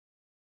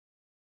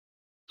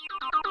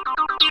This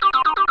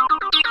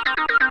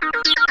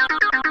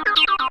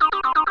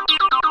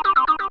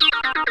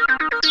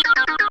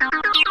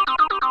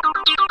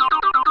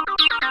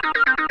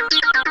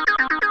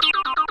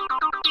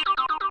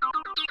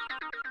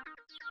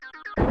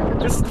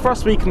is the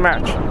first week in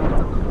March.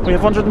 We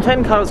have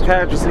 110 cows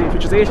calved, you see,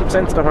 which is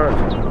 80% of the herd.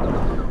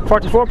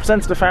 44%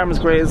 of the farm is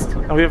grazed,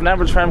 and we have an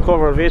average farm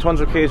cover of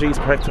 800 kgs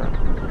per hectare.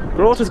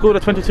 Growth is good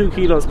at 22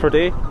 kilos per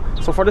day,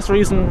 so for this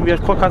reason we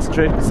have cut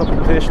concentrate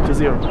supplementation to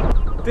 0.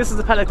 This is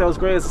the paddock that was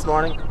grazed this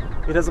morning.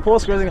 It has a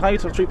post-grazing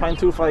height of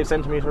 3.25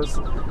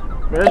 centimetres,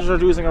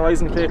 measured using a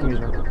rising plate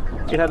meter.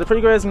 It had a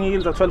pre-grazing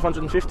yield of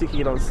 1250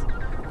 kilos.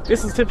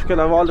 This is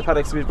typical of all the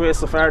paddocks we've grazed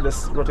so far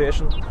this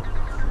rotation,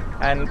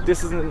 and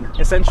this is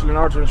essential in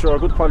order to ensure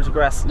good quality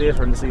grass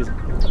later in the season.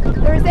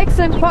 There is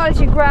excellent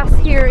quality grass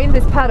here in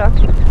this paddock,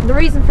 and the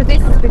reason for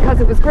this is because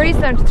it was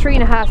grazed down to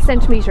 3.5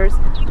 centimetres.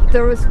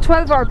 There was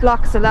 12-hour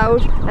blocks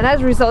allowed, and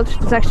as a result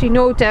there's actually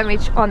no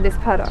damage on this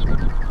paddock.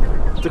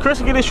 The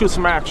critical issues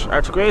for March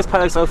are to graze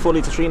paddocks out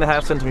fully to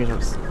 3.5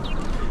 centimetres,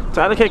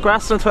 to allocate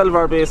grass on a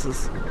 12-hour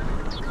basis,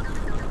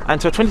 and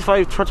to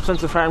 25-30%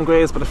 of the farm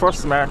grazed by the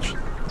 1st of March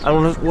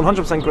and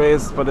 100%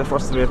 grazed by the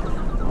 1st of April.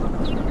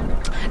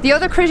 The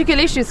other critical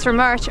issues for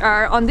March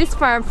are, on this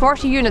farm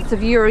 40 units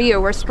of urea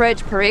were spread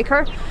per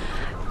acre.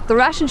 The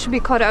ration should be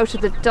cut out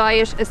of the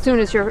diet as soon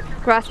as your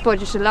grass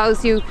budget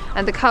allows you,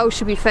 and the cow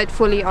should be fed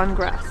fully on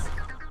grass.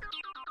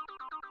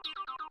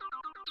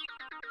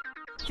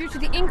 Due to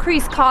the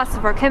increased cost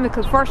of our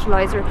chemical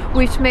fertiliser,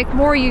 we have to make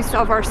more use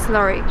of our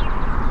slurry.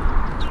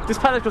 This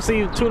paddock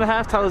received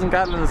 2,500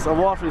 gallons of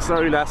watery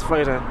slurry last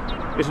Friday.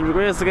 It will be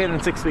grazed again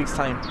in 6 weeks'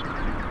 time.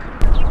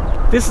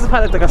 This is a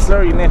paddock that got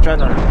slurry in late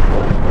January.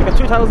 It got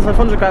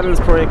 2,500 gallons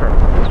per acre.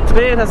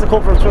 Today it has a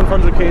cover of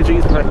 1,200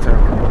 kgs per hectare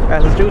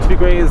and is due to be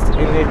grazed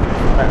in April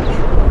and March.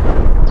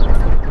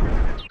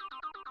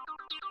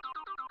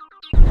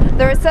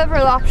 There are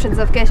several options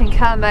of getting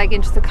CalMag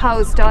into the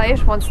cow's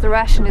diet once the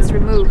ration is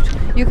removed.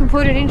 You can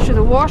put it into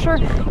the water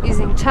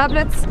using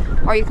tablets,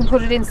 or you can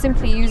put it in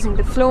simply using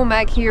the flow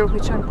mag here,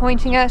 which I'm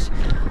pointing at,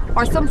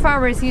 or some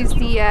farmers use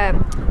the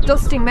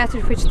dusting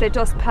method, which they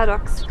dust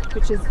paddocks,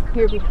 which is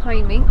here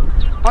behind me.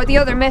 Or the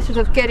other method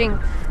of getting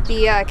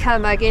the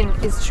CalMag in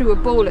is through a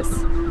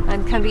bolus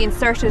and can be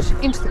inserted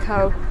into the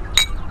cow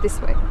this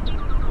way.